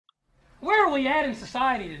are we at in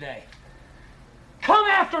society today? Come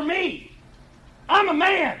after me. I'm a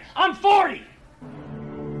man. I'm 40.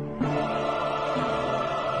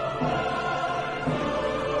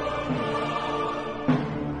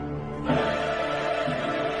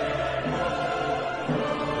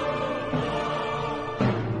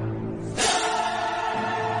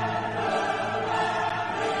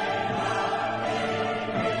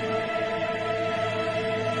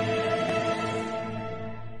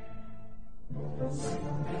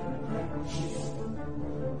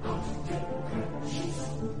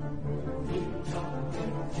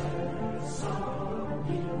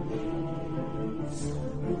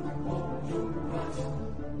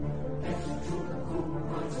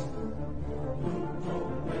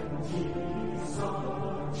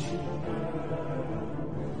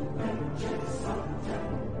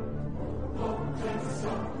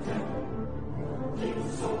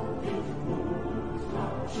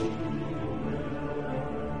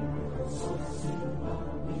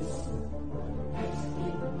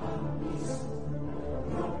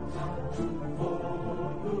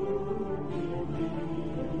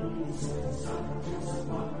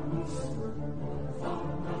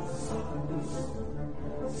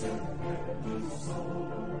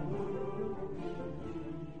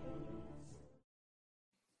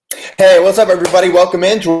 Hey, what's up, everybody? Welcome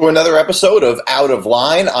into another episode of Out of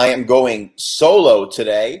Line. I am going solo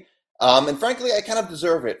today, and frankly, I kind of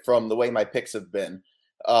deserve it from the way my picks have been.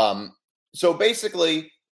 So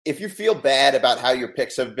basically, if you feel bad about how your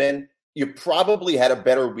picks have been, you probably had a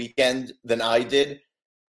better weekend than I did.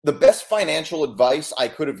 The best financial advice I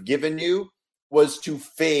could have given you was to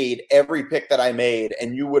fade every pick that I made,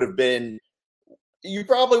 and you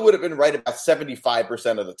probably would have been right about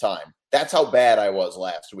 75% of the time. That's how bad I was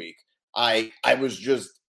last week. I was just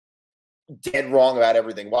dead wrong about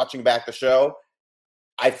everything. Watching back the show,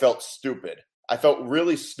 I felt stupid. I felt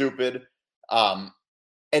really stupid. And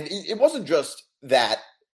it wasn't just that.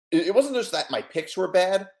 It wasn't just that my picks were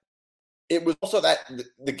bad. It was also that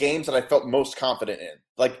the games that I felt most confident in,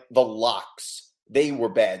 like the locks, they were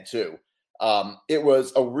bad too. It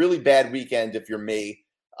was a really bad weekend if you're me.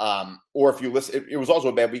 Or if you listen, it was also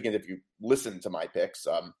a bad weekend if you listen to my picks,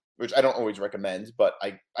 which I don't always recommend, but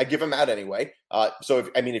I give them out anyway. So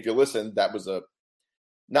if you listen, that was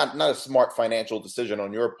not a smart financial decision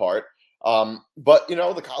on your part. But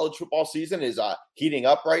the college football season is heating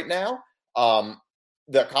up right now.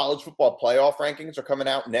 The college football playoff rankings are coming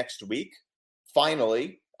out next week,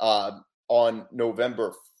 finally, on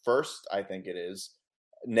November 1st, I think it is.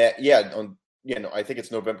 I think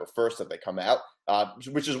it's November 1st that they come out,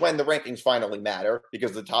 which is when the rankings finally matter,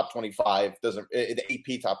 because the top 25 the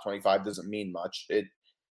AP top 25 doesn't mean much. It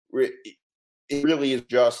really is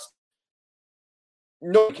just,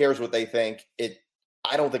 nobody cares what they think.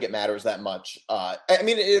 I don't think it matters that much.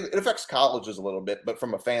 It affects colleges a little bit, but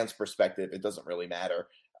from a fan's perspective, it doesn't really matter.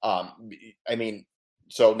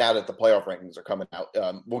 So now that the playoff rankings are coming out,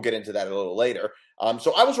 we'll get into that a little later.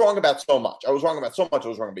 So I was wrong about so much. I was wrong about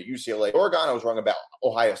UCLA, Oregon. I was wrong about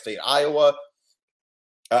Ohio State, Iowa.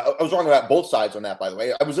 I was wrong about both sides on that, by the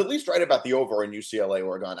way. I was at least right about the over in UCLA,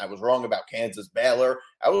 Oregon. I was wrong about Kansas, Baylor.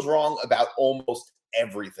 I was wrong about almost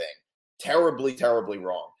everything. Terribly, terribly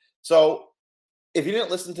wrong. So if you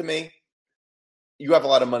didn't listen to me, you have a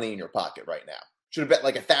lot of money in your pocket right now. Should have bet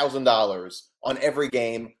like $1,000 on every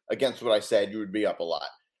game against what I said. You would be up a lot.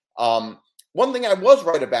 One thing I was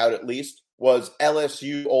right about, at least, was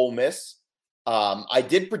LSU Ole Miss. I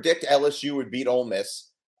did predict LSU would beat Ole Miss.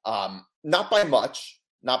 Not by much.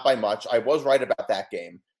 I was right about that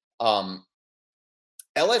game. LSU,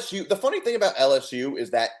 the funny thing about LSU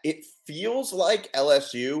is that it feels like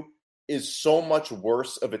LSU is so much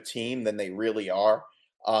worse of a team than they really are.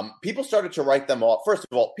 People started to write them off. First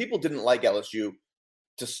of all, people didn't like LSU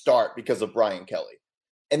to start because of Brian Kelly.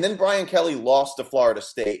 And then Brian Kelly lost to Florida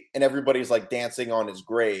State, and everybody's like dancing on his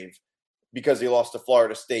grave because he lost to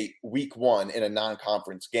Florida State week 1 in a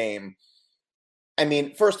non-conference game.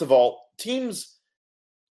 First of all, teams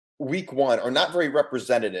week 1 are not very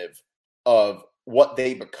representative of what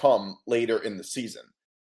they become later in the season.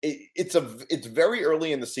 It's very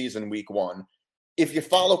early in the season, week 1. If you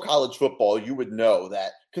follow college football, you would know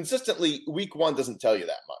that consistently week 1 doesn't tell you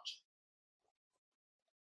that much.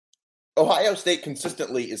 Ohio State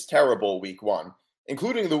consistently is terrible week 1,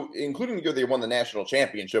 including the year they won the national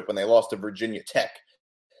championship when they lost to Virginia Tech.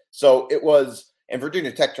 And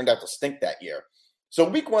Virginia Tech turned out to stink that year. So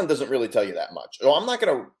week 1 doesn't really tell you that much.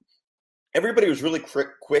 Everybody was really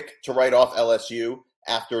quick to write off LSU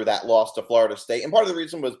after that loss to Florida State. And part of the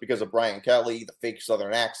reason was because of Brian Kelly, the fake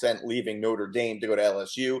Southern accent, leaving Notre Dame to go to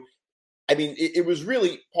LSU. I mean, it was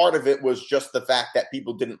really part of it was just the fact that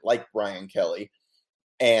people didn't like Brian Kelly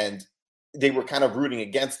and they were kind of rooting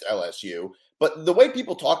against LSU. But the way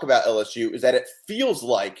people talk about LSU is that it feels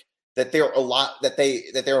like that they're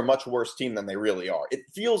a much worse team than they really are. It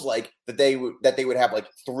feels like that they would have like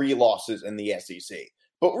 3 losses in the SEC.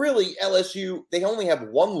 But really, LSU, they only have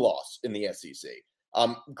 1 loss in the SEC.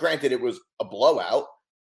 Granted, it was a blowout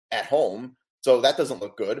at home, so that doesn't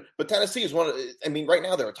look good. But Tennessee is right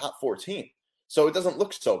now they're a top 4 team. So it doesn't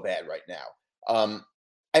look so bad right now.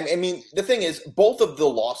 I mean, the thing is, both of the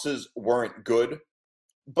losses weren't good.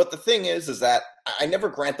 But the thing is that I never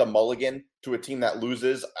grant a mulligan to a team that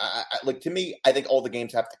loses. To me, I think all the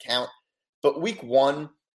games have to count. But week 1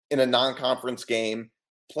 in a non-conference game,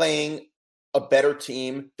 playing a better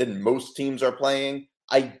team than most teams are playing,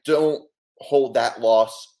 I don't hold that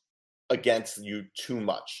loss against you too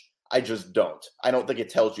much. I just don't. I don't think it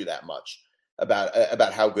tells you that much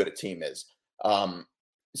about how good a team is.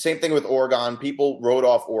 Same thing with Oregon. People wrote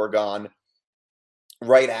off Oregon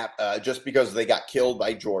right at just because they got killed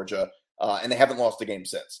by Georgia, and they haven't lost a game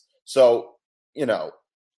since. So,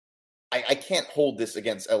 I can't hold this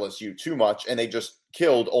against LSU too much, and they just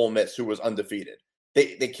killed Ole Miss, who was undefeated.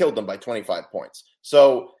 They killed them by 25 points.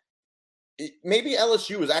 So maybe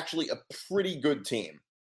LSU is actually a pretty good team.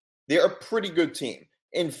 They're a pretty good team.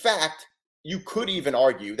 In fact, you could even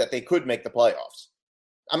argue that they could make the playoffs.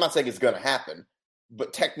 I'm not saying it's going to happen,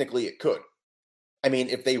 but technically it could. I mean,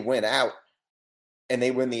 if they win out and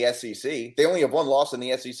they win the SEC, they only have 1 loss in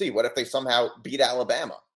the SEC. What if they somehow beat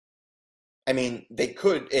Alabama? I mean, they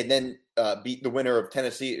could, and then beat the winner of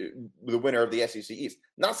Tennessee, the winner of the SEC East.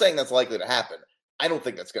 Not saying that's likely to happen. I don't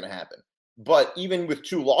think that's going to happen. But even with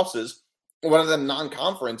 2 losses, one of them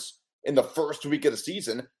non-conference in the first week of the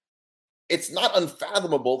season, it's not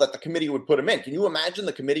unfathomable that the committee would put him in. Can you imagine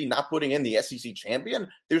the committee not putting in the SEC champion?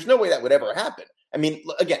 There's no way that would ever happen. I mean,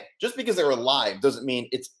 again, just because they're alive doesn't mean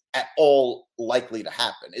it's at all likely to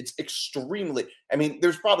happen. It's extremely,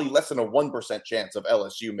 there's probably less than a 1% chance of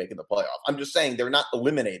LSU making the playoff. I'm just saying they're not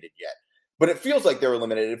eliminated yet. But it feels like they're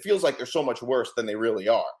eliminated. It feels like they're so much worse than they really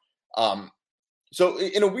are. So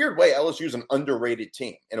in a weird way, LSU is an underrated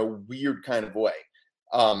team in a weird kind of way.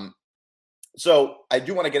 So I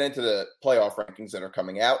do want to get into the playoff rankings that are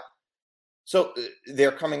coming out. So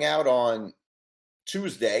they're coming out on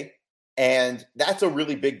Tuesday, and that's a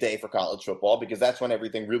really big day for college football because that's when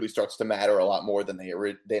everything really starts to matter a lot more than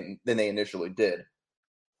they initially did.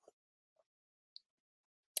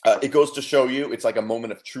 It goes to show you, it's like a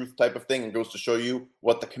moment of truth type of thing. It goes to show you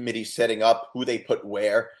what the committee's setting up, who they put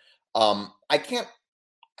where. The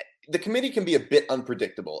committee can be a bit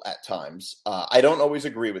unpredictable at times. I don't always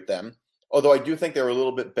agree with them, although I do think they're a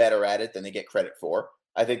little bit better at it than they get credit for.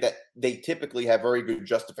 I think that they typically have very good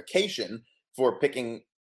justification for picking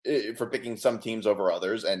some teams over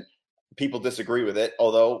others, and people disagree with it.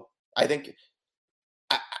 Although I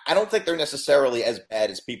don't think they're necessarily as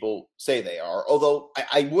bad as people say they are. Although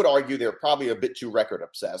I would argue they're probably a bit too record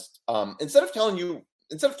obsessed. Instead of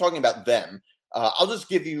talking about them, I'll just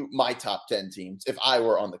give you my top 10 teams if I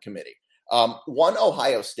were on the committee. 1,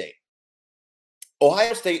 Ohio State.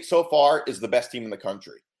 Ohio State so far is the best team in the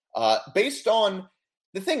country. Based on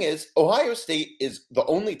the thing is, Ohio State is the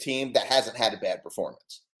only team that hasn't had a bad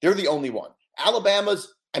performance. They're the only one.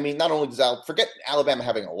 Alabama's, not only does forget Alabama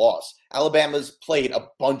having a loss, Alabama's played a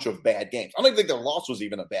bunch of bad games. I don't think their loss was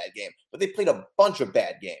even a bad game, but they played a bunch of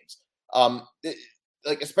bad games.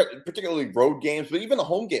 Particularly road games, but even the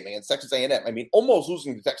home game against Texas A&M. Almost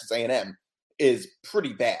losing to Texas A&M is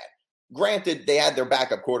pretty bad. Granted, they had their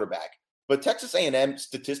backup quarterback, but Texas A&M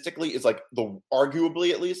statistically is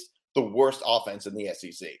arguably at least the worst offense in the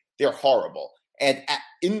SEC. They're horrible, and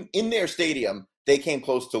in their stadium, they came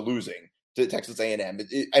close to losing to Texas A&M.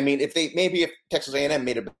 If Texas A&M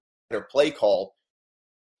made a better play call,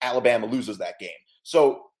 Alabama loses that game.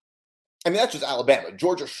 So. That's just Alabama.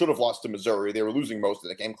 Georgia should have lost to Missouri. They were losing most of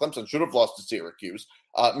the game. Clemson should have lost to Syracuse.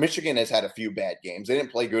 Michigan has had a few bad games. They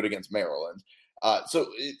didn't play good against Maryland.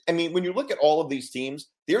 When you look at all of these teams,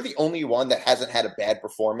 they're the only one that hasn't had a bad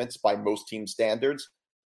performance by most team standards.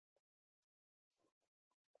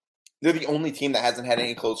 They're the only team that hasn't had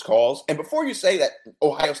any close calls. And before you say that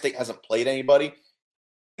Ohio State hasn't played anybody, I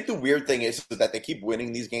think the weird thing is that they keep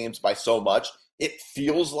winning these games by so much. It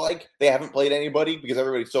feels like they haven't played anybody because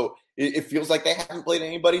it feels like they haven't played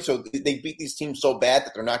anybody. So they beat these teams so bad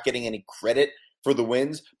that they're not getting any credit for the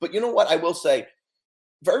wins. But you know what? I will say,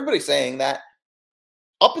 for everybody saying that,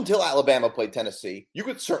 up until Alabama played Tennessee, you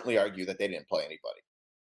could certainly argue that they didn't play anybody.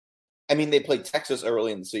 They played Texas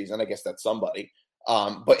early in the season. I guess that's somebody.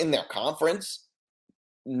 But in their conference,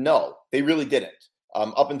 no, they really didn't.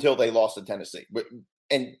 up until they lost to Tennessee.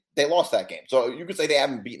 And they lost that game. So you could say they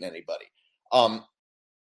haven't beaten anybody.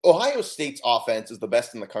 Ohio State's offense is the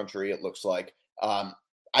best in the country, it looks like.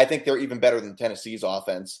 I think they're even better than Tennessee's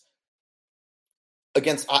offense. They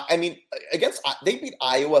beat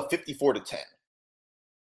Iowa 54-10.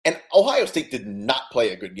 And Ohio State did not play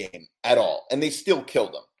a good game at all, and they still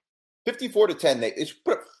killed them. 54-10, they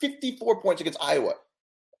put up 54 points against Iowa.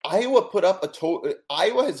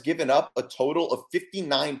 Iowa has given up a total of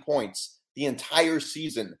 59 points the entire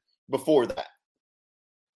season before that.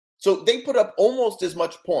 So they put up almost as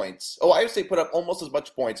much points. Ohio State put up almost as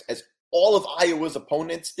much points as all of Iowa's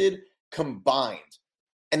opponents did combined.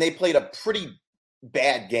 And they played a pretty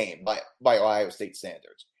bad game by Ohio State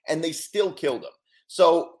standards. And they still killed them.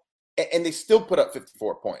 So, and they still put up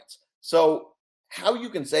 54 points. So how you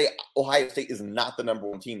can say Ohio State is not the number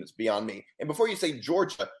one team is beyond me. And before you say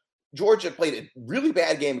Georgia played a really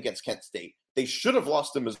bad game against Kent State. They should have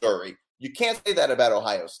lost to Missouri. You can't say that about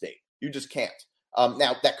Ohio State. You just can't.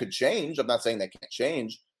 Now, that could change. I'm not saying that can't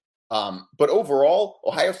change. But overall,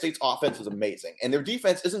 Ohio State's offense is amazing. And their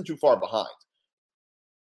defense isn't too far behind.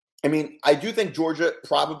 I mean, I do think Georgia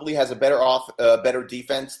probably has a better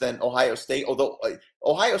defense than Ohio State, although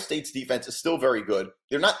Ohio State's defense is still very good.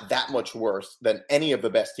 They're not that much worse than any of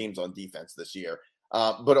the best teams on defense this year.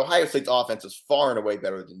 But Ohio State's offense is far and away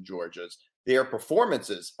better than Georgia's. Their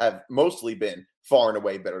performances have mostly been far and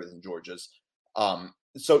away better than Georgia's.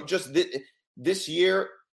 So just this year,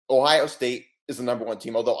 Ohio State is the number one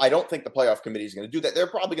team, although I don't think the playoff committee is going to do that. They're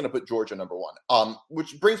probably going to put Georgia number one,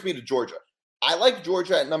 which brings me to Georgia. I like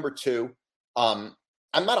Georgia at number 2. I'm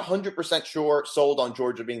not 100% sold on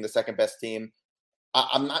Georgia being the second best team.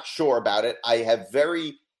 I'm not sure about it. I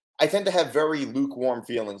tend to have very lukewarm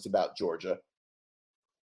feelings about Georgia.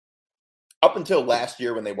 Up until last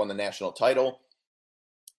year when they won the national title,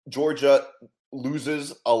 Georgia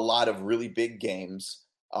loses a lot of really big games.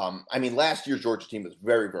 Last year's Georgia team was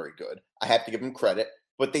very, very good. I have to give them credit,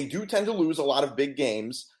 but they do tend to lose a lot of big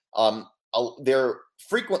games. They're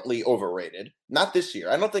frequently overrated. Not this year.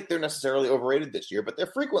 I don't think they're necessarily overrated this year, but they're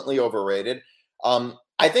frequently overrated.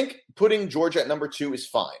 I think putting Georgia at number 2 is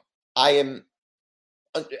fine. I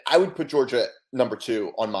would put Georgia at number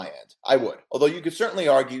 2 on my end. I would. Although you could certainly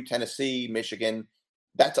argue Tennessee, Michigan,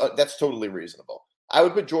 that's totally reasonable. I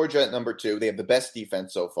would put Georgia at number 2. They have the best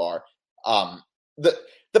defense so far.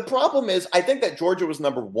 The problem is, I think that Georgia was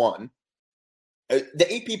number 1.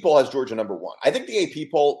 The AP poll has Georgia number 1. I think the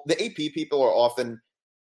AP people are often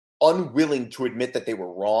unwilling to admit that they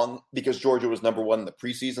were wrong because Georgia was number 1 in the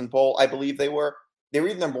preseason poll. I believe they were. They were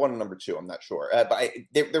either number 1 or number 2. I'm not sure, but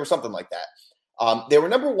there was something like that. They were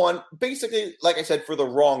number 1, basically, like I said, for the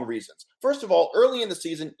wrong reasons. First of all, early in the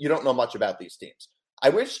season, you don't know much about these teams. I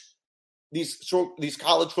wish these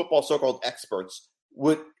college football so-called experts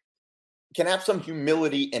can have some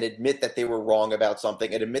humility and admit that they were wrong about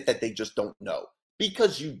something and admit that they just don't know.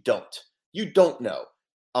 Because you don't. You don't know.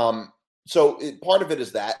 So part of it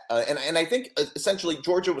is that. And I think essentially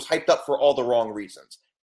Georgia was hyped up for all the wrong reasons.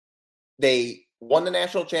 They won the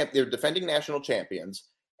national champ. They're defending national champions.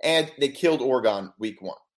 And they killed Oregon week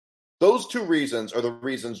 1. Those 2 reasons are the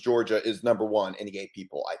reasons Georgia is number 1 in the AP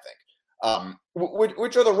poll, I think.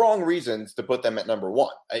 Which are the wrong reasons to put them at number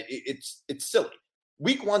 1. It's silly.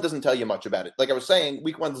 Week 1 doesn't tell you much about it. Like I was saying,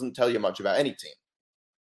 week 1 doesn't tell you much about any team.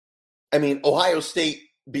 I mean, Ohio State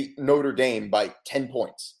beat Notre Dame by 10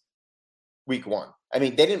 points week 1. I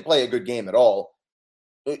mean, they didn't play a good game at all.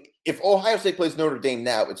 If Ohio State plays Notre Dame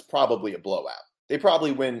now, it's probably a blowout. They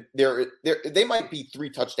probably win. They might be 3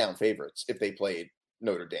 touchdown favorites if they played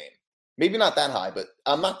Notre Dame. Maybe not that high, but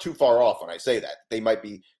I'm not too far off when I say that. They might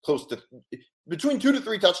be close to between 2 to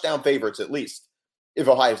 3 touchdown favorites at least if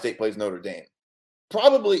Ohio State plays Notre Dame.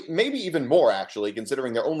 Probably, maybe even more actually,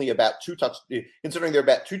 considering they're only about 2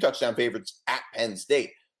 touchdown favorites at Penn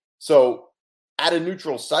State. So, at a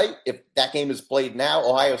neutral site, if that game is played now,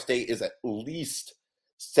 Ohio State is at least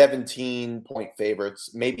 17-point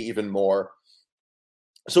favorites, maybe even more.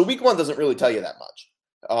 So, week 1 doesn't really tell you that much.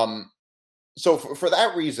 So, for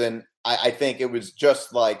that reason, I think it was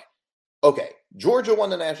just like, okay, Georgia won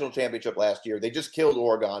the national championship last year. They just killed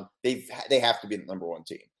Oregon. They have to be the number 1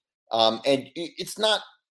 team. And it's not,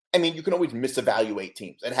 I mean, you can always misevaluate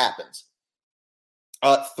teams. It happens.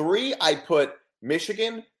 3, I put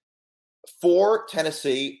Michigan. 4,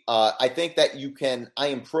 Tennessee. I think that I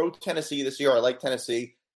am pro Tennessee this year. I like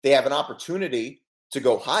Tennessee. They have an opportunity to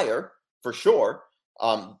go higher for sure.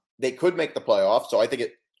 They could make the playoffs. So I think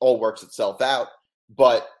it all works itself out.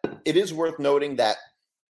 But it is worth noting that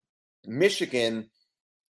Michigan's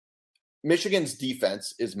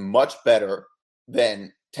defense is much better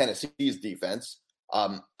than Tennessee's defense.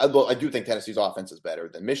 Although I do think Tennessee's offense is better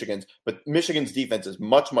than Michigan's, but Michigan's defense is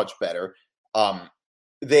much, much better.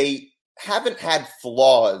 They haven't had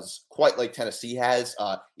flaws quite like Tennessee has.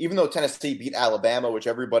 Even though Tennessee beat Alabama, which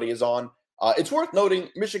everybody is on, it's worth noting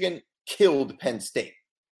Michigan killed Penn State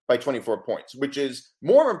by 24 points, which is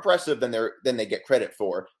more impressive than they get credit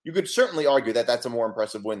for. You could certainly argue that that's a more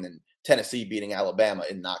impressive win than Tennessee beating Alabama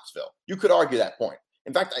in Knoxville. You could argue that point.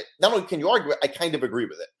 In fact, not only can you argue it, I kind of agree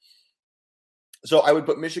with it. So I would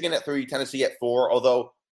put Michigan at 3, Tennessee at 4,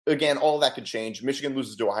 although, again, all of that could change. Michigan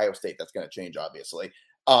loses to Ohio State. That's going to change, obviously.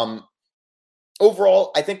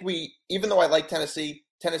 Overall, I think even though I like Tennessee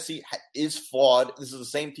is flawed. This is the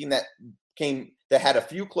same team that had a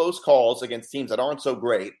few close calls against teams that aren't so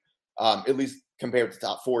great, at least compared to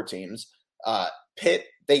top 4 teams. Pitt,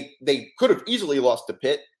 they could have easily lost to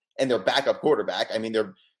Pitt and their backup quarterback.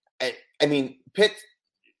 Pitt,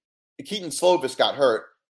 Keaton Slovis got hurt.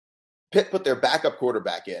 Pitt put their backup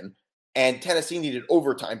quarterback in, and Tennessee needed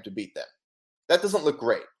overtime to beat them. That doesn't look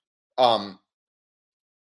great.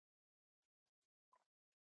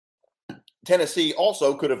 Tennessee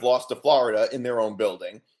also could have lost to Florida in their own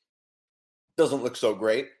building. Doesn't look so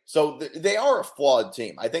great. So they are a flawed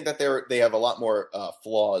team. I think that they have a lot more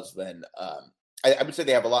flaws than I would say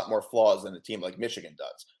they have a lot more flaws than a team like Michigan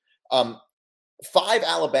does. 5,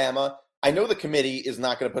 Alabama. I know the committee is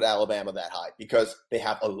not going to put Alabama that high because they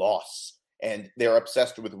have a loss and they're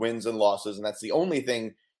obsessed with wins and losses. And that's the only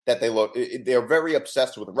thing that they're very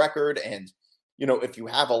obsessed with record. And, if you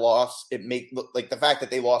have a loss, like the fact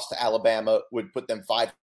that they lost to Alabama would put them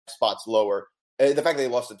 5 spots lower. The fact that they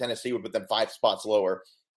lost to Tennessee would put them 5 spots lower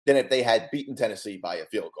than if they had beaten Tennessee by a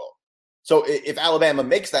field goal. So if Alabama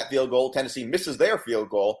makes that field goal, Tennessee misses their field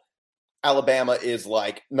goal, Alabama is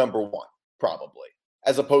like number 1, probably,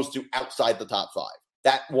 as opposed to outside the top 5.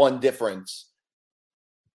 That one difference,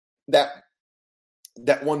 that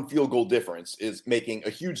one field goal difference is making a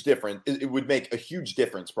huge difference. It would make a huge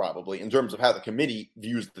difference probably in terms of how the committee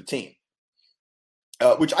views the team,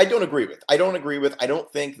 which I don't agree with. I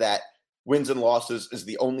don't think that wins and losses is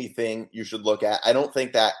the only thing you should look at. I don't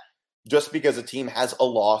think that just because a team has a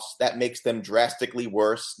loss, that makes them drastically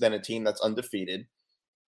worse than a team that's undefeated.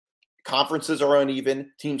 Conferences are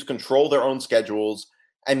uneven. Teams control their own schedules.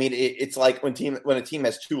 It's like when a team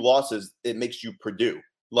has 2 losses, it makes you Purdue.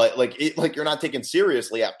 Like you're not taken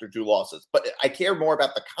seriously after 2 losses. But I care more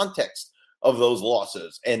about the context of those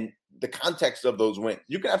losses and the context of those wins.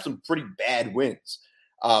 You can have some pretty bad wins.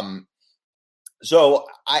 So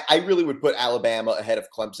I really would put Alabama ahead of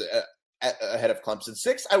Clemson.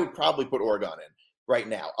 6, I would probably put Oregon in right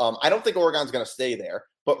now. I don't think Oregon's going to stay there,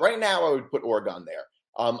 but right now I would put Oregon there.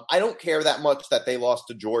 I don't care that much that they lost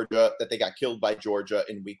to Georgia, that they got killed by Georgia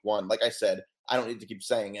in week 1. Like I said, I don't need to keep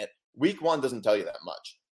saying it. Week 1 doesn't tell you that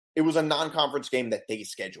much. It was a non-conference game that they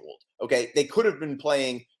scheduled. Okay, they could have been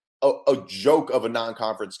playing a joke of a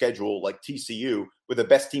non-conference schedule like TCU, where the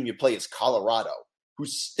best team you play is Colorado, who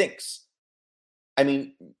stinks.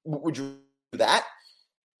 Would you do that?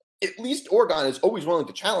 At least Oregon is always willing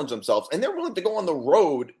to challenge themselves, and they're willing to go on the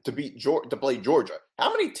road to play Georgia.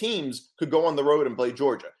 How many teams could go on the road and play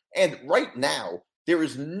Georgia? And right now, there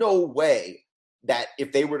is no way that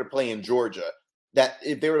if they were to play Georgia at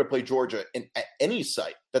any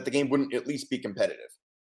site, that the game wouldn't at least be competitive.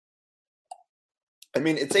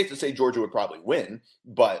 It's safe to say Georgia would probably win,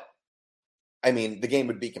 but the game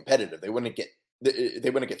would be competitive. They wouldn't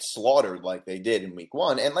get slaughtered like they did in week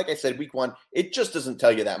 1. And like I said, week 1, it just doesn't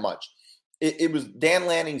tell you that much. It was Dan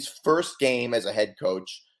Lanning's first game as a head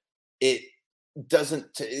coach. It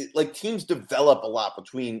doesn't teams develop a lot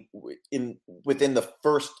within the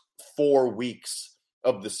first 4 weeks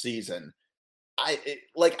of the season.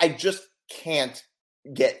 I just can't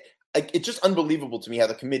get. It's just unbelievable to me how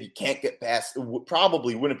the committee can't get past.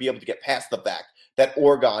 Probably wouldn't be able to get past the fact that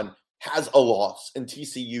Oregon has a loss and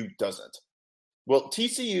TCU doesn't. Well,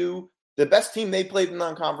 TCU, the best team they played in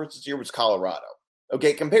non-conference this year was Colorado.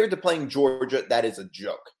 Okay, compared to playing Georgia, that is a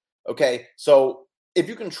joke. Okay, so if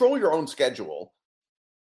you control your own schedule,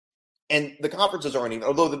 and the conferences aren't even,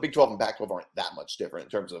 although the Big 12 and Pac-12 aren't that much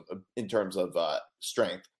different in terms of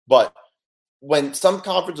strength, but when some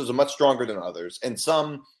conferences are much stronger than others, and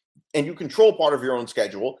you control part of your own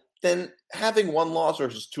schedule, then having 1 loss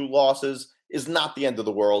versus 2 losses is not the end of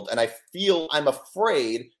the world. And I'm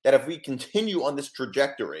afraid that if we continue on this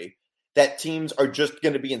trajectory, that teams are just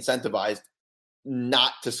going to be incentivized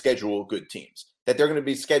not to schedule good teams, that they're going to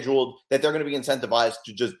be incentivized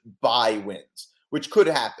to just buy wins, which could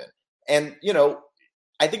happen. And,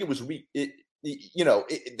 I think it was weak.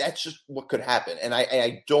 That's just what could happen. And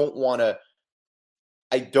I don't want to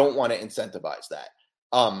incentivize that.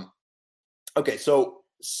 Okay, so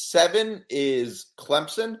 7 is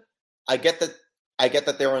Clemson. I get that. I get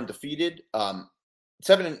that they're undefeated.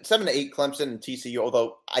 7 to 8 Clemson and TCU.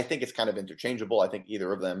 Although I think it's kind of interchangeable. I think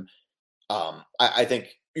either of them. I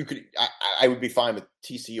think you could. I would be fine with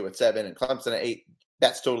TCU at 7 and Clemson at 8.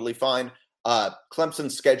 That's totally fine.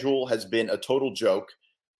 Clemson's schedule has been a total joke.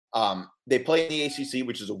 They play in the ACC,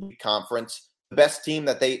 which is a weak conference.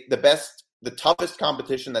 The toughest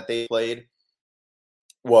competition that they played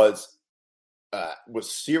was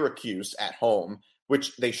Syracuse at home,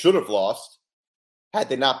 which they should have lost. Had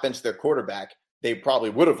they not benched their quarterback, they probably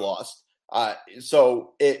would have lost.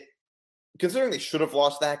 Considering they should have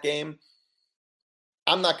lost that game,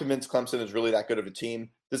 I'm not convinced Clemson is really that good of a team.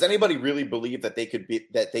 Does anybody really believe that they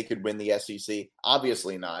could win the SEC?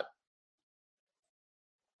 Obviously not.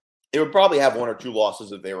 They would probably have 1 or 2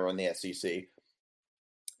 losses if they were in the SEC.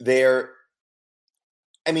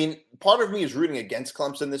 Part of me is rooting against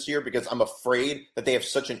Clemson this year because I'm afraid that they have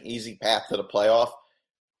such an easy path to the playoff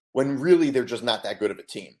when really they're just not that good of a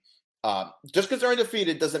team. Just because they're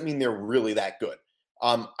undefeated doesn't mean they're really that good.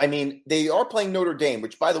 They are playing Notre Dame,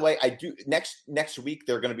 which, by the way, I do next week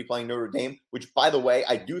they're going to be playing Notre Dame, which, by the way,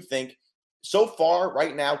 I do think so far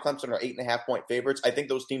right now Clemson are 8.5 point favorites. I think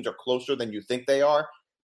those teams are closer than you think they are.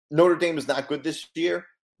 Notre Dame is not good this year,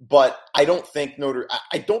 but I don't think Notre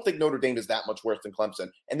Dame is that much worse than Clemson,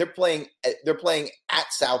 and they're playing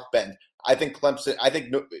at South Bend. I think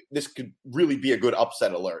this could really be a good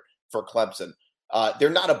upset alert for Clemson. They're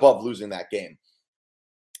not above losing that game.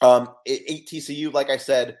 8 TCU, like I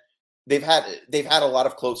said, they've had a lot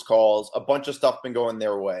of close calls. A bunch of stuff been going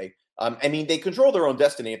their way. They control their own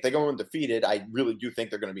destiny. If they go undefeated, I really do think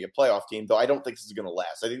they're going to be a playoff team, though I don't think this is going to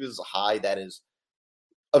last. I think this is a high that is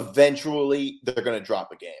eventually they're going to drop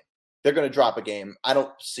a game. They're going to drop a game. I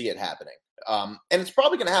don't see it happening. And it's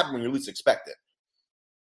probably going to happen when you least expect it.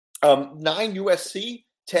 9 USC,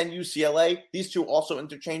 10 UCLA. These two also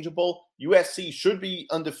interchangeable. USC should be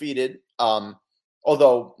undefeated.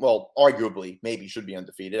 Although, well, arguably, maybe should be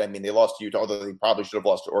undefeated. They lost to Utah, although they probably should have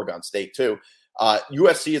lost to Oregon State, too.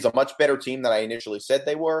 USC is a much better team than I initially said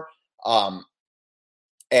they were.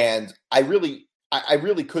 And I really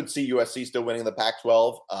could see USC still winning the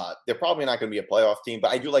Pac-12. They're probably not going to be a playoff team,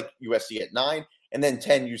 but I do like USC at 9. And then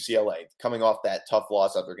 10 UCLA, coming off that tough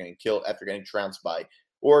getting trounced by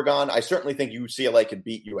Oregon. I certainly think UCLA could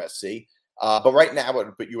beat USC. But right now, I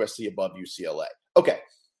would put USC above UCLA. Okay.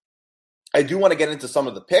 I do want to get into some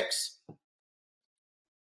of the picks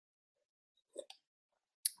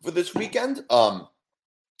for this weekend.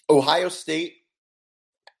 Ohio State,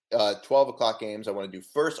 12 o'clock games. I want to do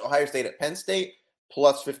first Ohio State at Penn State,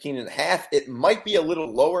 plus 15.5. It might be a little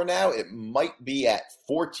lower now. It might be at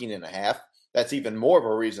 14.5. That's even more of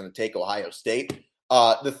a reason to take Ohio State.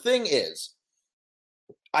 The thing is,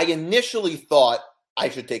 I initially thought I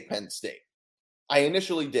should take Penn State. I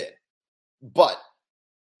initially did. But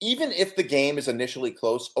even if the game is initially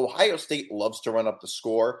close, Ohio State loves to run up the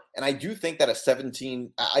score. And I do think that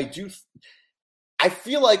I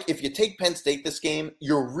feel like if you take Penn State this game,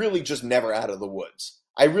 you're really just never out of the woods.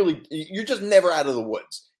 You're just never out of the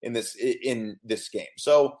woods in this game.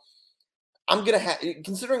 So I'm going to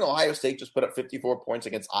considering Ohio State just put up 54 points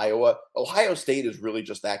against Iowa, Ohio State is really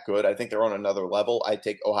just that good. I think they're on another level. I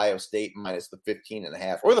take Ohio State minus the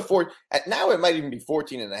 15.5 or the 4. Now it might even be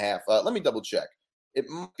 14.5. Let me double check. It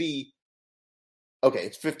might be, okay,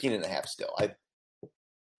 it's 15.5 still. I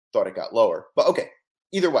thought it got lower, but okay.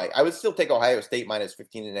 Either way, I would still take Ohio State minus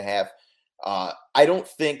 15.5. I don't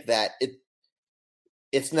think that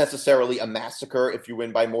it's necessarily a massacre if you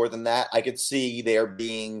win by more than that. I could see there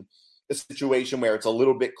being a situation where it's a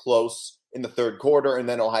little bit close in the third quarter, and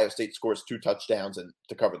then Ohio State scores 2 touchdowns and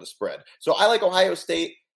to cover the spread. So I like Ohio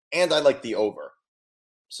State, and I like the over.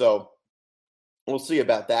 So we'll see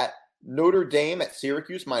about that. Notre Dame at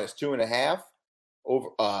Syracuse minus 2.5.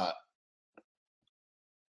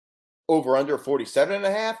 Over under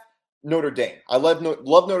 47.5. Notre Dame. I love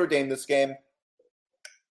Notre Dame this game.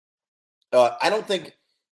 I think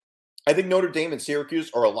Notre Dame and Syracuse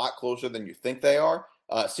are a lot closer than you think they are.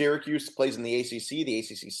 Syracuse plays in the ACC. The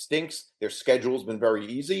ACC stinks. Their schedule's been very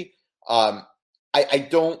easy. I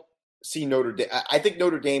don't see Notre Dame. I think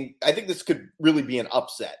Notre Dame. I think this could really be an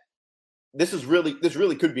upset. This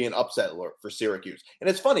really could be an upset alert for Syracuse. And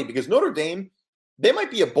it's funny because Notre Dame, they might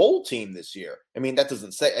be a bowl team this year. That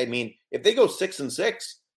doesn't say. If they go 6-6,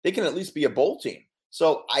 they can at least be a bowl team.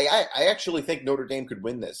 So I actually think Notre Dame could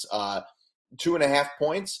win this. 2.5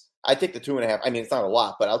 points. I take the 2.5. It's not a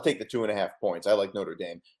lot, but I'll take the 2.5 points. I like Notre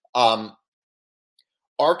Dame.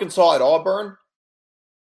 Arkansas at Auburn.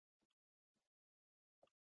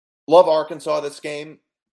 Love Arkansas this game.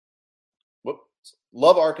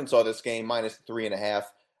 Love Arkansas this game, -3.5.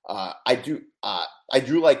 I do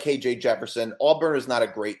like KJ Jefferson. Auburn is not a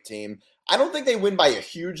great team. I don't think they win by a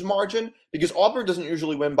huge margin because Auburn doesn't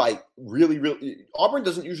usually win by Auburn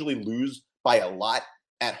doesn't usually lose by a lot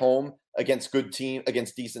at home against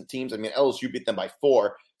decent teams. I mean, LSU beat them by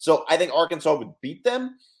 4. So I think Arkansas would beat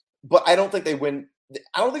them, but I don't think they win.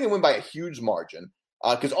 I don't think they win by a huge margin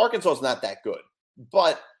because Arkansas is not that good.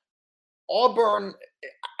 But Auburn,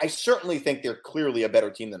 I certainly think they're clearly a better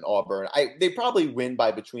team than Auburn. They probably win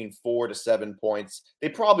by between 4 to 7 points. They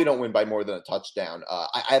probably don't win by more than a touchdown.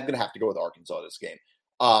 I'm going to have to go with Arkansas this game,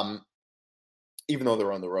 even though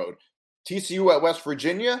they're on the road. TCU at West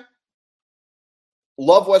Virginia.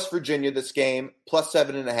 Love West Virginia this game,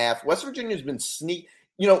 +7.5. West Virginia's been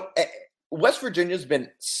West Virginia's been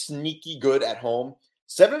sneaky good at home.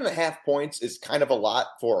 7.5 points is kind of a lot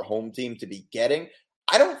for a home team to be getting.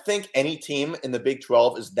 I don't think any team in the Big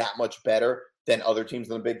 12 is that much better than other teams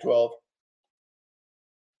in the Big 12.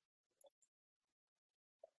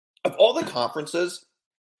 Of all the conferences,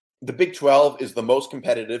 the Big 12 is the most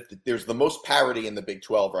competitive. There's the most parity in the Big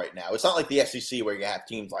 12 right now. It's not like the SEC where you have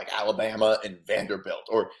teams like Alabama and Vanderbilt,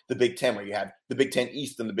 or the Big 10 where you have the Big 10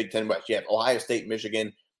 East and the Big 10 West. You have Ohio State,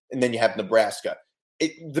 Michigan, and then you have Nebraska.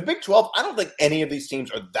 The Big 12, I don't think any of these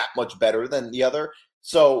teams are that much better than the other.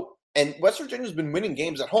 So, and West Virginia's been winning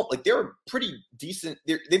games at home. Like, they're pretty decent.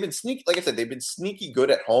 They've been sneaky. Like I said, they've been sneaky good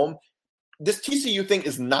at home. This TCU thing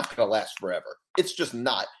is not going to last forever. It's just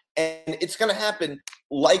not. And it's going to happen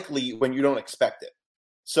likely when you don't expect it.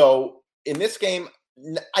 So in this game,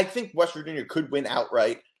 I think West Virginia could win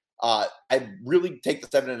outright. I really take the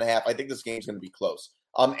 7.5. I think this game is going to be close.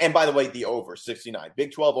 And by the way, the over 69.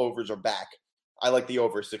 Big 12 overs are back. I like the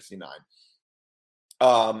over 69.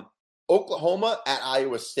 Oklahoma at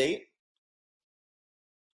Iowa State.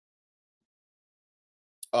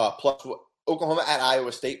 Oklahoma at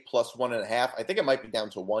Iowa State +1.5. I think it might be down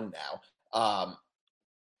to 1 now.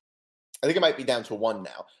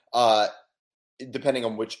 Depending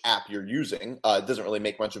on which app you're using. It doesn't really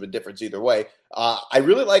make much of a difference either way. I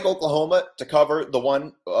really like Oklahoma to cover the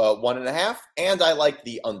 1.5, and I like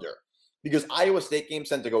the under because Iowa State games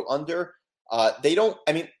tend to go under. They don't.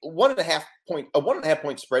 I mean, 1.5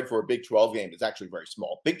 point spread for a Big 12 game is actually very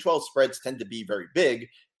small. Big 12 spreads tend to be very big,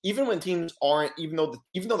 even when teams aren't. Even though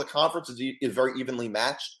the conference is very evenly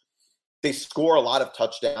matched, they score a lot of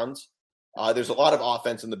touchdowns. There's a lot of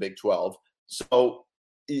offense in the Big 12, so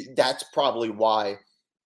that's probably why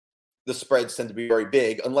the spreads tend to be very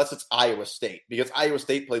big, unless it's Iowa State, because Iowa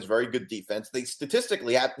State plays very good defense. They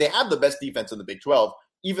statistically have the best defense in the Big 12,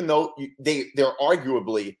 even though they're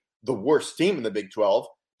arguably the worst team in the Big 12.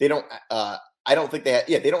 They don't. I don't think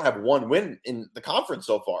they don't have one win in the conference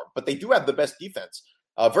so far, but they do have the best defense.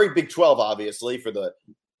 Very Big 12, obviously, for the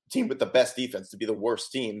team with the best defense to be the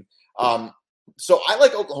worst team. So I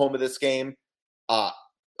like Oklahoma this game.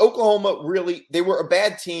 Oklahoma really, they were a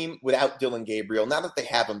bad team without Dillon Gabriel. Now that they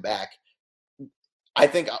have him back, I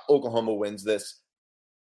think Oklahoma wins this.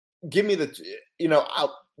 Give me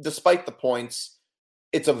despite the points,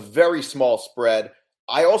 it's a very small spread.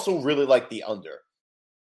 I also really like the under.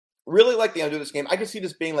 Really like the under this game. I can see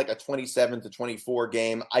this being like a 27-24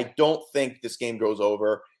 game. I don't think this game goes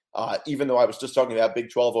over. Even though I was just talking about Big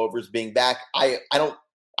 12 overs being back,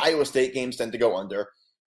 Iowa State games tend to go under.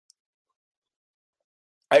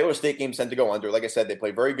 Like I said, they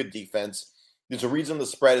play very good defense. There's a reason the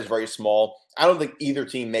spread is very small. I don't think either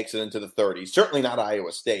team makes it into the 30s. Certainly not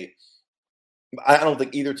Iowa State. I don't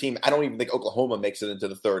even think Oklahoma makes it into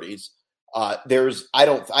the 30s. I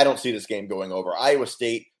don't see this game going over. Iowa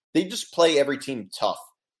State, they just play every team tough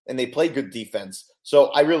and they play good defense.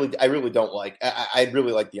 So I really don't like. I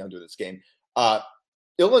really like the under this game.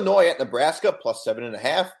 Illinois at Nebraska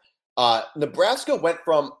 +7.5. Nebraska went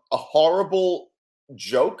from a horrible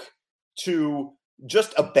joke to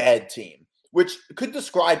just a bad team, which could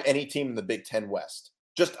describe any team in the Big Ten West.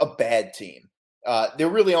 Just a bad team. There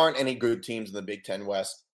really aren't any good teams in the Big Ten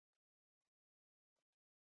West.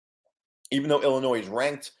 Even though Illinois is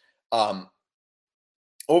ranked,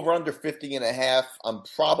 over under 50.5. I'm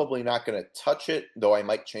probably not going to touch it, though I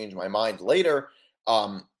might change my mind later.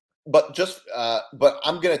 But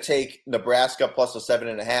I'm going to take Nebraska plus a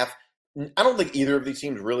 7.5. I don't think either of these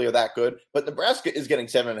teams really are that good, but Nebraska is getting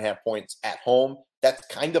 7.5 points at home. That's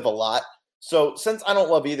kind of a lot. So since I don't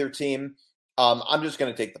love either team, I'm just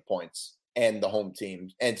going to take the points and the home team.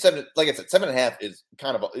 And like I said, 7.5 is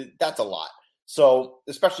that's a lot. So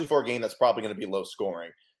especially for a game that's probably going to be low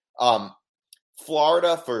scoring.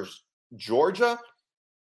 Florida for Georgia.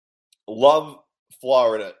 Love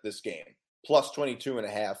Florida this game. Plus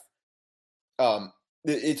 22.5.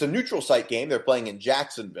 It's a neutral site game. They're playing in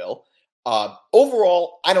Jacksonville.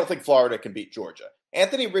 Overall, I don't think Florida can beat Georgia.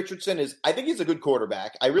 Anthony Richardson I think he's a good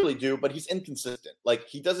quarterback. I really do, but he's inconsistent. Like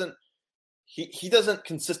he doesn't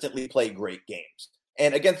consistently play great games.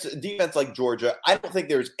 And against a defense like Georgia, I don't think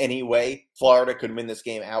there's any way Florida could win this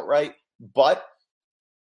game outright. But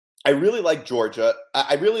I really like Georgia.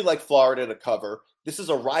 I really like Florida to cover. This is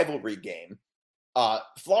a rivalry game.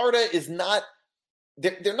 Florida is not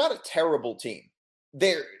they're not a terrible team.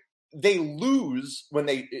 They lose when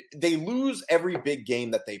they lose every big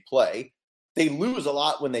game that they play. They lose a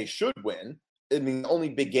lot when they should win. I mean, the only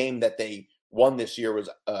big game that they won this year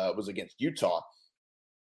was against Utah.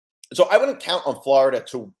 So I wouldn't count on Florida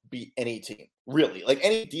to beat any team, really. Like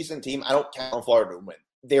any decent team, I don't count on Florida to win.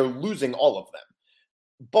 They're losing all of them.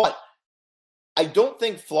 But I don't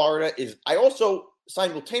think Florida is – I also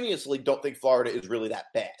simultaneously don't think Florida is really that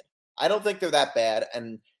bad. I don't think they're that bad.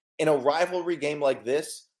 And in a rivalry game like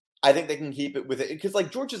this, I think they can keep it with it. Because,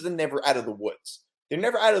 like, Georgia's never out of the woods. They're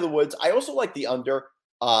never out of the woods. I also like the under.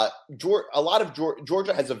 A lot of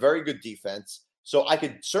Georgia has a very good defense. So I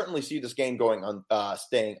could certainly see this game going on,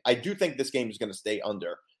 staying. I do think this game is going to stay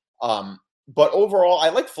under. But overall, I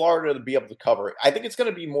like Florida to be able to cover it. I think it's going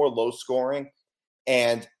to be more low scoring.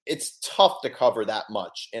 And it's tough to cover that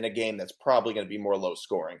much in a game that's probably going to be more low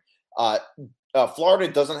scoring. Florida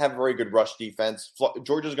doesn't have a very good rush defense.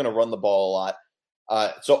 Georgia's going to run the ball a lot.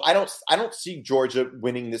 So I don't see Georgia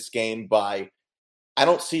winning this game I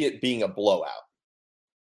don't see it being a blowout.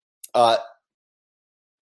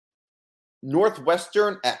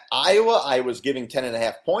 Northwestern at Iowa. Iowa's giving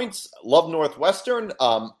 10.5 points. Love Northwestern.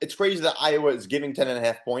 It's crazy that Iowa is giving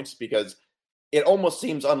 10.5 points because it almost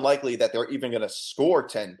seems unlikely that they're even going to score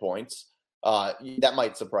 10 points. That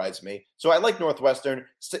might surprise me. So I like Northwestern.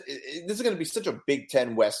 This is going to be such a Big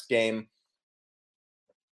Ten West game.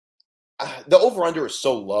 The over-under is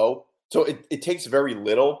so low, so it takes very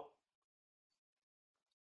little.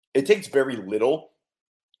 It takes very little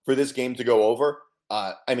for this game to go over.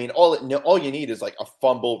 I mean, all you need is like a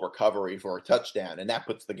fumble recovery for a touchdown, and that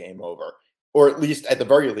puts the game over. Or at least, at the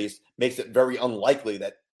very least, makes it very unlikely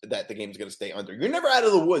that the game's going to stay under. You're never out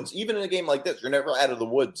of the woods. Even in a game like this, you're never out of the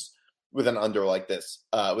woods with an under like this,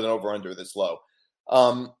 with an over-under this low.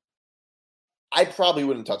 I probably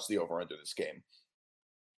wouldn't touch the over-under this game.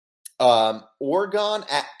 Oregon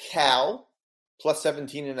at Cal, plus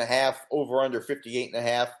 17.5, over-under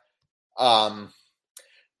 58.5.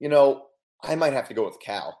 I might have to go with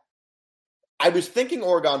Cal. I was thinking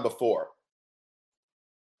Oregon before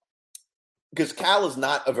because Cal is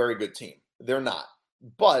not a very good team. They're not.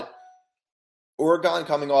 But Oregon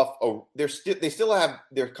coming off they're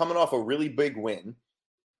coming off a really big win.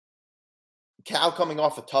 Cal coming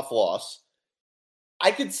off a tough loss. I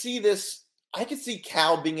could see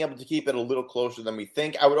Cal being able to keep it a little closer than we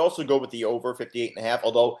think. I would also go with the over 58.5,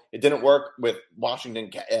 although it didn't work with Washington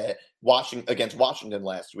against Washington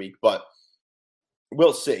last week, but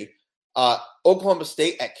we'll see. Oklahoma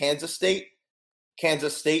State at Kansas State.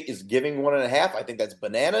 Kansas State is giving 1.5. I think that's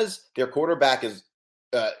bananas. Their quarterback is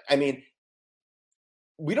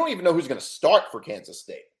we don't even know who's going to start for Kansas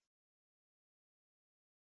State.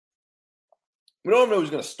 We don't know who's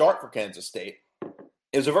going to start for Kansas State.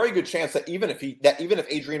 There's a very good chance that even if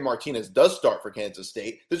Adrian Martinez does start for Kansas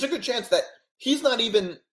State, there's a good chance that he's not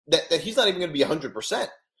even going to be 100%.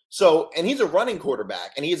 So, and he's a running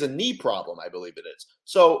quarterback, and he has a knee problem, I believe it is.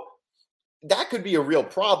 So that could be a real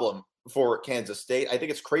problem for Kansas State. I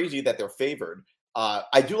think it's crazy that they're favored.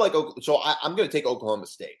 I do like so I'm going to take Oklahoma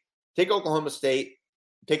State. Take Oklahoma State.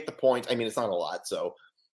 Take the points. I mean, it's not a lot, so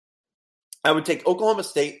I would take Oklahoma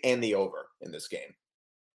State and the over in this game.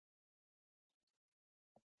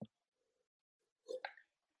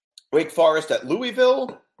 Wake Forest at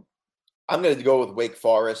Louisville. I'm going to go with Wake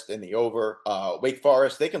Forest in the over. Wake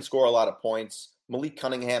Forest, they can score a lot of points. Malik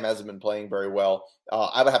Cunningham hasn't been playing very well.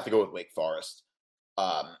 I would have to go with Wake Forest.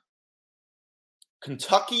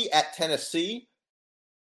 Kentucky at Tennessee,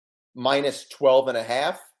 minus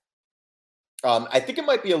 12.5. I think it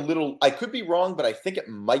might be a little, I could be wrong, but I think it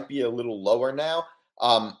might be a little lower now.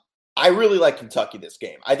 I really like Kentucky this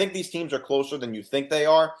game. I think these teams are closer than you think they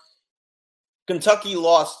are. Kentucky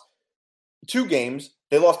lost 2 games.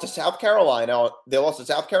 They lost to South Carolina.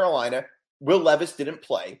 Will Levis didn't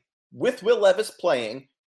play. With Will Levis playing,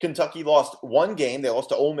 Kentucky lost 1 game. They lost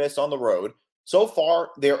to Ole Miss on the road. So far,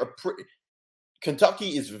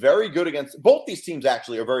 Kentucky is very good against – both these teams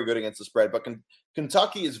actually are very good against the spread, but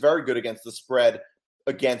Kentucky is very good against the spread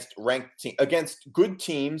against against good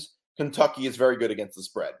teams. Kentucky is very good against the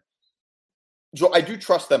spread. So I do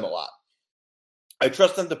trust them a lot. I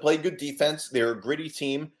trust them to play good defense. They're a gritty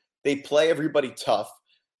team. They play everybody tough.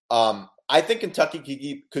 I think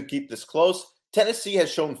Kentucky could keep this close. Tennessee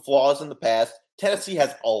has shown flaws in the past. Tennessee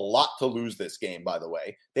has a lot to lose this game, by the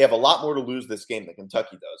way. They have a lot more to lose this game than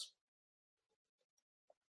Kentucky does.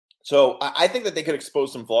 So I think that they could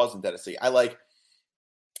expose some flaws in Tennessee. I like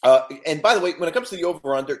and by the way, when it comes to the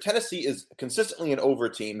over-under, Tennessee is consistently an over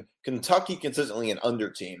team. Kentucky consistently an under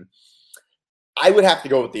team. I would have to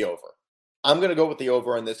go with the over. I'm going to go with the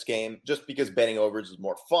over in this game just because betting overs is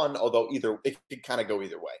more fun, although it could kind of go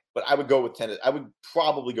either way. But I would go with Tennessee. I would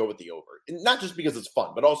probably go with the over. Not just because it's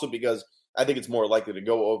fun, but also because I think it's more likely to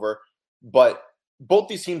go over. But both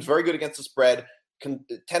these teams very good against the spread.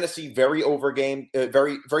 Tennessee very over game,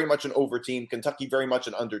 very very much an over team. Kentucky very much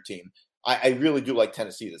an under team. I really do like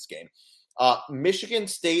Tennessee this game. Michigan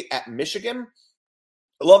State at Michigan.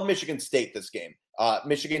 I love Michigan State this game.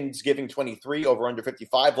 Michigan's giving 23 over under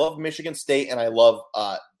 55. Love Michigan State, and I love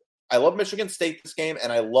Michigan State this game,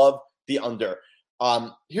 and I love the under.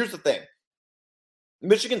 Here's the thing.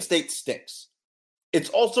 Michigan State stinks.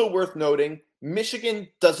 It's also worth noting Michigan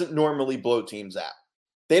doesn't normally blow teams out.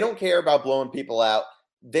 They don't care about blowing people out.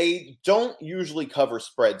 They don't usually cover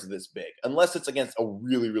spreads this big unless it's against a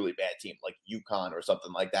really, really bad team like UConn or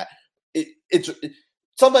something like that.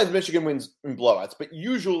 Sometimes Michigan wins in blowouts, but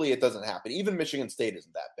usually it doesn't happen. Even Michigan State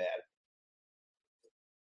isn't that bad.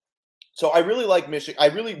 So I really like Michigan. I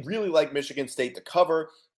really, really like Michigan State to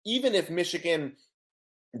cover. Even if Michigan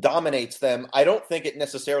dominates them, I don't think it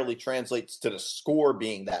necessarily translates to the score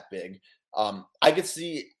being that big. I could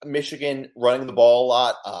see Michigan running the ball a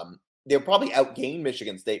lot. They'll probably outgain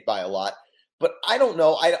Michigan State by a lot. But I don't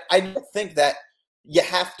know. I don't think that you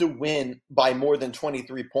have to win by more than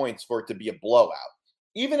 23 points for it to be a blowout.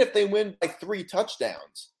 Even if they win by 3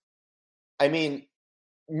 touchdowns. I mean,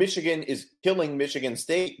 Michigan is killing Michigan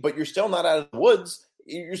State, but you're still not out of the woods.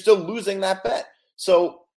 You're still losing that bet.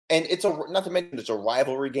 So, and not to mention it's a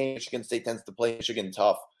rivalry game. Michigan State tends to play Michigan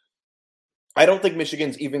tough. I don't think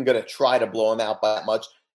Michigan's even going to try to blow them out by that much.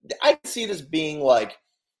 I see this being like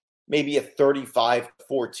maybe a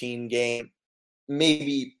 35-14 game,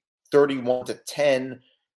 maybe 31-10.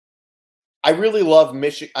 I really love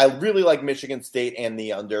Michigan. I really like Michigan State and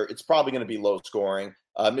the under. It's probably going to be low scoring.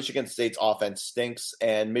 Michigan State's offense stinks,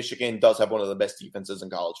 and Michigan does have one of the best defenses in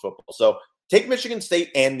college football. So take Michigan State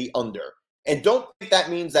and the under. And don't think that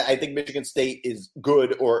means that I think Michigan State is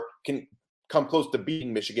good or can come close to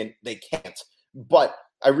beating Michigan. They can't. But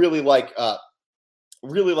I really like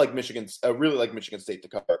Michigan State to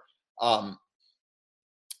cover.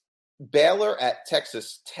 Baylor at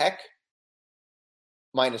Texas Tech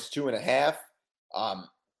minus 2.5. Hold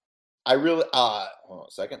on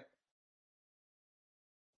a second.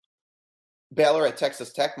 Baylor at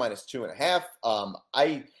Texas Tech minus 2.5.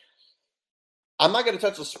 I'm not going to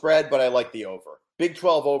touch the spread, but I like the over. Big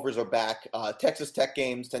 12 overs are back. Texas Tech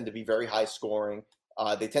games tend to be very high scoring.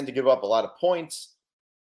 They tend to give up a lot of points.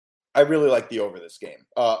 I really like the over this game.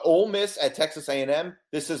 Ole Miss at Texas A&M.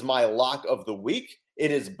 This is my lock of the week.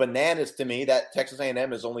 It is bananas to me that Texas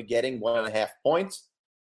A&M is only getting 1.5 points.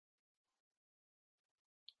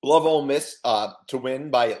 Love Ole Miss to win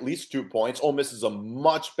by at least 2 points. Ole Miss is a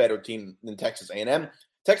much better team than Texas A&M.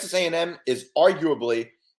 Texas A&M is arguably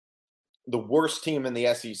the worst team in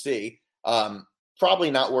the SEC.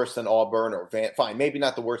 Probably not worse than Auburn or fine, maybe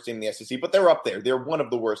not the worst team in the SEC, but they're up there. They're one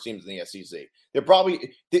of the worst teams in the SEC.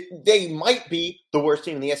 They might be the worst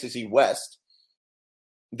team in the SEC West.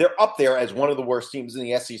 They're up there as one of the worst teams in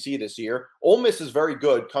the SEC this year. Ole Miss is very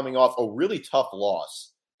good, coming off a really tough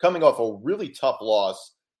loss.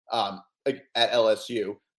 At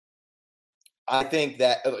LSU. I think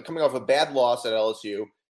that coming off a bad loss at LSU,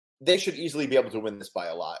 they should easily be able to win this by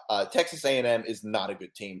a lot. Texas A&M is not a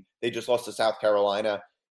good team. They just lost to South Carolina.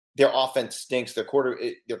 Their offense stinks. Their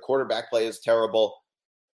quarterback play is terrible.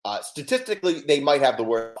 Statistically, they might have the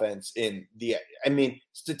worst offense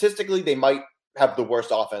statistically, they might have the worst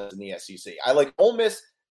offense in the SEC. I like Ole Miss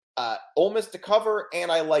to cover,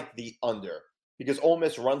 and I like the under because Ole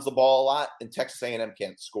Miss runs the ball a lot and Texas A&M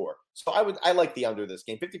can't score. So I like the under this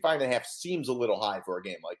game. 55.5 seems a little high for a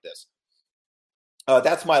game like this.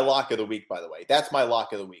 That's my lock of the week, by the way. That's my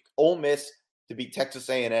lock of the week. Ole Miss to beat Texas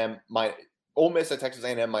A&M. Ole Miss at Texas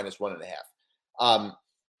A&M minus 1.5.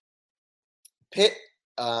 Pitt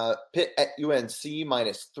at UNC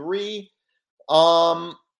minus 3.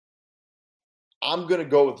 I'm going to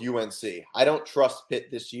go with UNC. I don't trust Pitt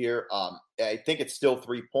this year. I think it's still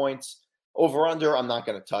 3 points. Over under, I'm not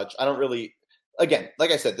going to touch. I don't really, again,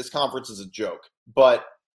 like I said, this conference is a joke. But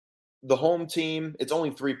the home team, it's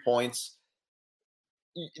only 3 points.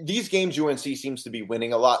 these games UNC seems to be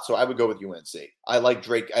winning a lot, so I would go with UNC. I like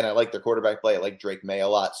Drake, and I like their quarterback play. I like Drake May a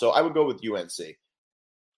lot, so I would go with UNC.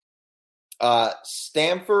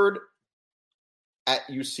 Stanford at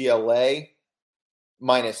UCLA,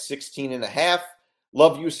 minus 16.5.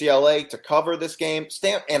 Love UCLA to cover this game,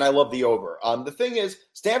 and I love the over. The thing is,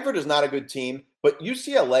 Stanford is not a good team, but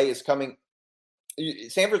UCLA is coming.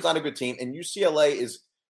 Stanford's not a good team, and UCLA is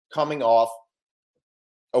coming off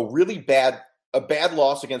a bad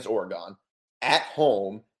loss against Oregon at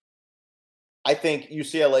home. I think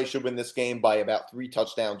UCLA should win this game by about 3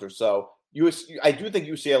 touchdowns or so. I do think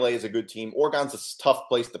UCLA is a good team. Oregon's a tough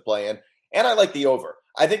place to play in, and I like the over.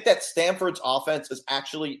 I think that Stanford's offense is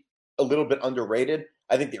actually a little bit underrated.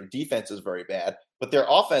 I think their defense is very bad, but their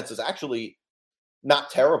offense is actually not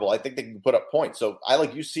terrible. I think they can put up points. So I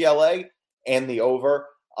like UCLA and the over.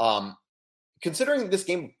 Considering this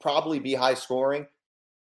game would probably be high scoring,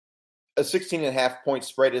 a 16.5 point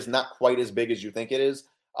spread is not quite as big as you think it is.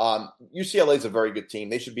 UCLA is a very good team.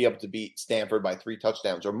 They should be able to beat Stanford by 3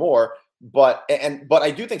 touchdowns or more. But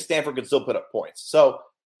I do think Stanford could still put up points. So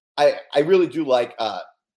I really do like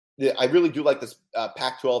this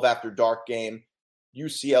Pac-12 after dark game,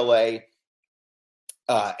 UCLA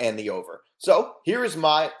and the over. So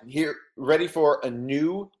ready for a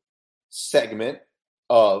new segment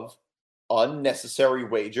of unnecessary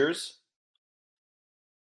wagers.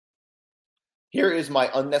 Here is my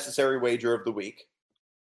unnecessary wager of the week.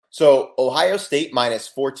 So Ohio State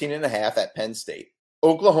minus 14.5 at Penn State.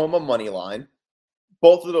 Oklahoma money line.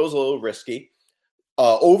 Both of those a little risky.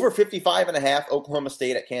 Over 55.5 Oklahoma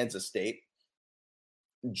State at Kansas State.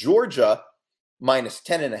 Georgia minus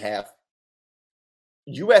 10.5.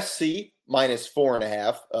 USC minus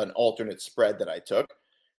 4.5, an alternate spread that I took.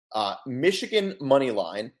 Michigan money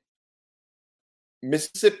line.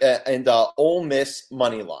 Mississippi and Ole Miss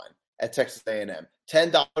money line at Texas A&M.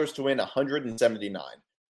 $10 to win, 179.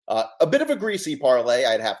 A bit of a greasy parlay,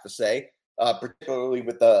 I'd have to say, particularly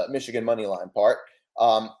with the Michigan money line part.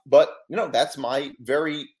 But that's my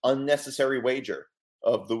very unnecessary wager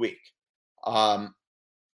of the week.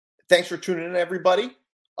 Thanks for tuning in, everybody.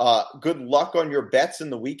 Good luck on your bets in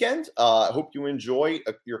the weekend. I hope you enjoy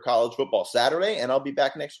your college football Saturday, and I'll be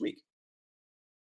back next week.